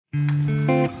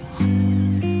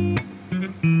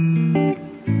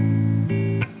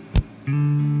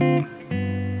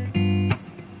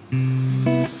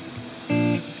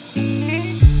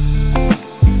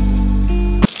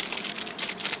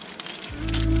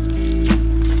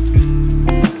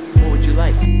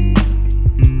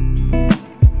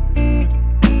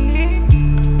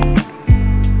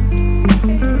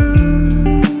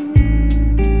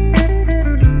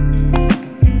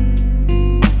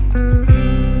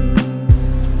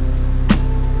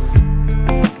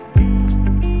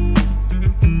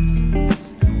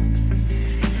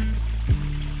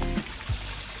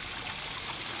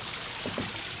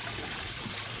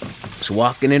Just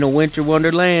walking in a winter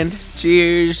wonderland.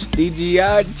 Cheers,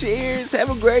 DGR, cheers. Have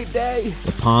a great day.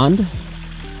 The pond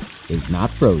is not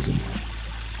frozen.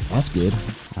 That's good.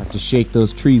 I'll have to shake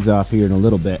those trees off here in a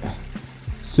little bit.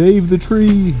 Save the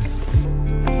tree.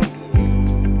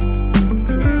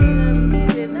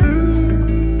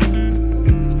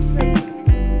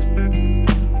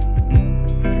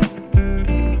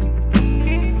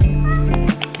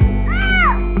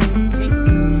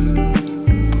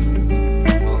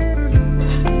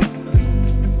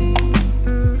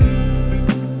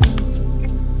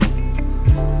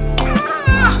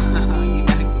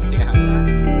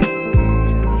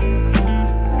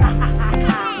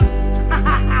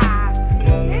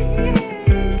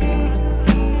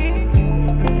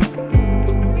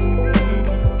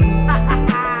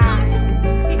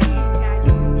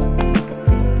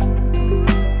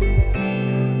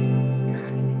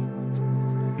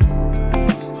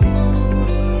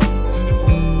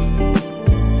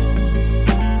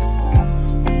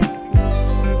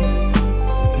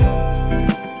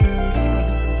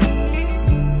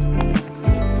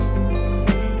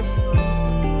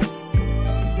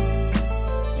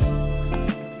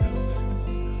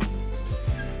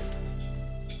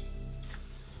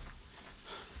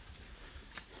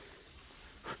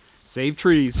 Save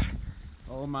trees.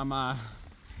 Oh my.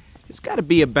 It's gotta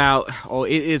be about, oh,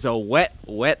 it is a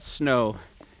wet snow.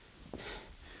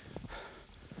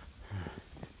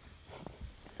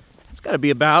 It's gotta be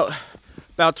about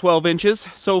 12 inches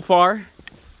so far.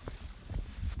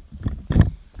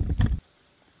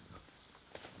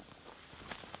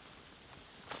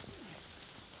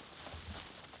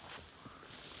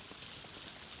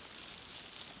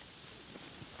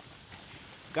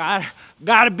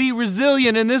 Gotta be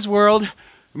resilient in this world.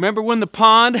 Remember when the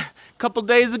pond a couple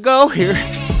days ago here?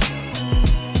 That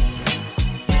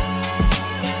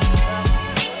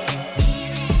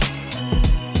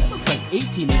looks like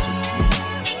 18 inches.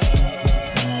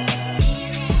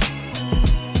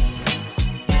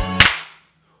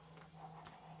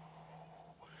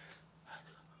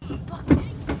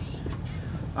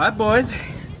 All right, boys.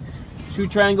 Should we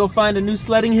try and go find a new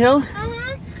sledding hill?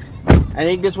 I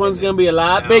think this one's gonna be a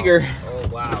lot bigger. Oh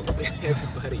wow,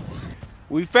 everybody.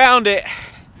 We found it.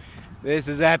 This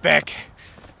is epic.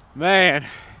 Man,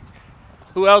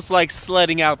 who else likes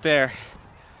sledding out there?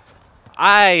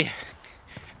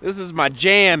 This is my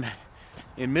jam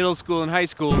in middle school and high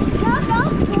school.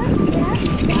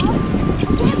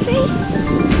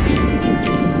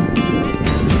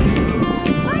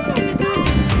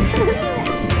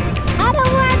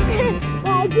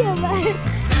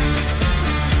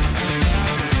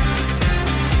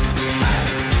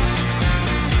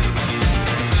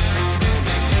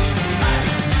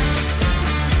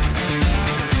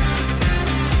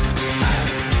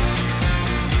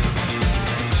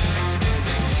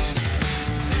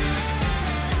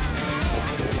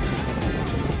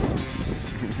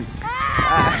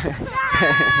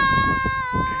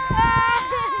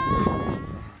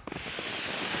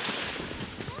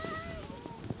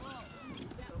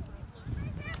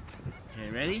 Okay,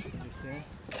 ready?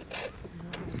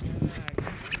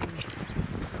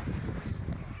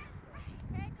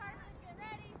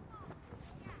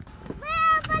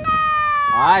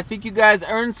 I think you guys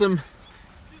earned some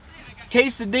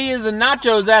quesadillas and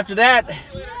nachos after that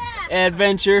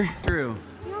adventure. True.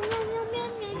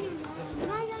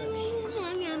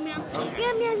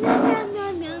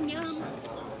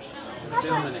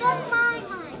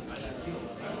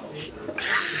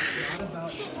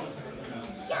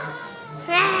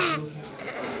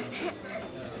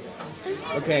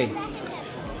 Okay.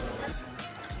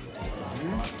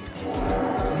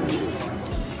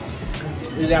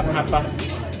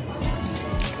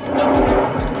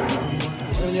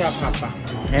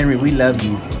 Henry, we love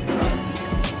you.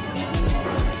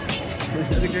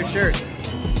 Look at your shirt. A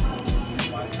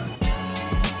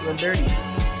little dirty.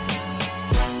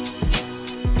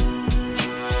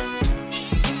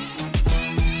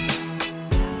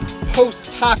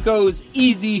 Post Tacos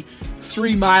Easy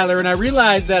 3-miler, and I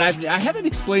realized that I haven't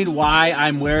explained why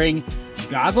I'm wearing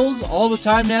goggles all the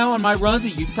time now on my runs.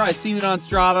 You've probably seen it on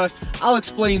Strava. I'll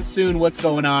explain soon what's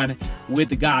going on with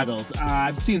the goggles.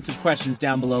 I've seen some questions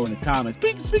down below in the comments.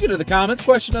 Speaking of the comments,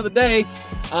 question of the day,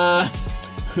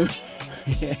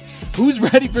 who's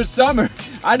ready for summer?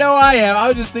 I know I am. I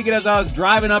was just thinking as I was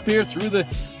driving up here through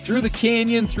the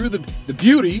canyon, through the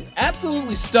beauty,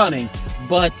 absolutely stunning.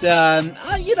 But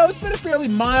you know, it's been a fairly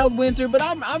mild winter, but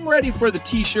I'm ready for the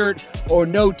t-shirt or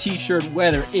no t-shirt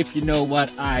weather, if you know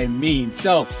what I mean.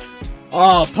 So,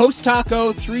 post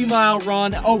taco 3-mile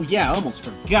run. Oh yeah, I almost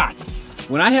forgot.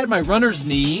 When I had my runner's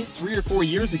knee 3 or 4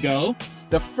 years ago,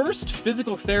 the first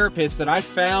physical therapist that I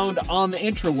found on the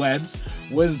intrawebs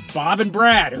was Bob and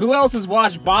Brad. Who else has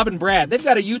watched Bob and Brad? They've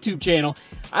got a YouTube channel.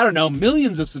 I don't know,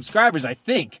 millions of subscribers, I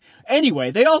think.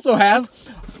 Anyway, they also have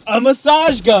a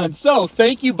massage gun. So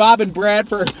thank you, Bob and Brad,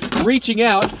 for reaching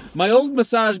out. My old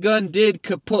massage gun did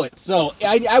kaput, so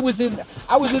I was in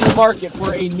the market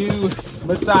for a new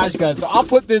massage gun. So I'll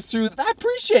put this through. I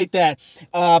appreciate that,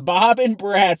 Bob and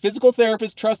Brad, physical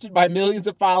therapist trusted by millions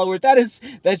of followers. That's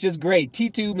just great.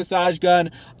 T2 massage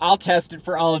gun. I'll test it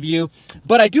for all of you.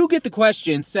 But I do get the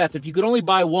question, Seth, if you could only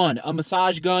buy one, a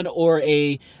massage gun or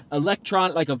a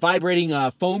electron, like a vibrating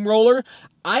foam roller.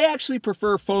 I actually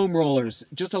prefer foam rollers.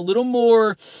 Just a little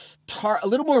more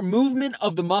movement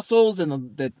of the muscles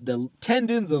and the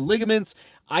tendons, the ligaments.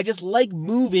 I just like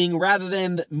moving rather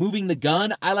than moving the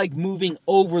gun. I like moving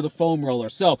over the foam roller.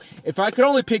 So if I could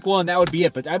only pick one, that would be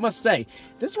it. But I must say,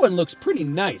 this one looks pretty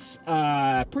nice.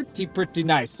 Pretty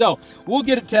nice. So we'll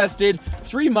get it tested.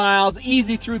 3 miles,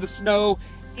 easy through the snow,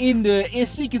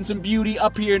 seeking some beauty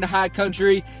up here in the high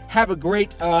country. Have a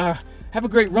great run. Have a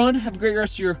great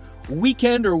rest of your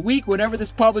weekend or week whenever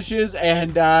this publishes,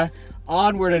 and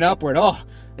onward and upward. Oh,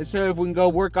 let's see if we can go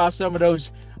work off some of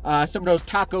those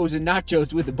tacos and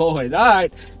nachos with the boys. All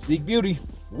right, seek beauty,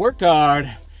 work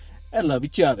hard, and love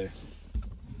each other.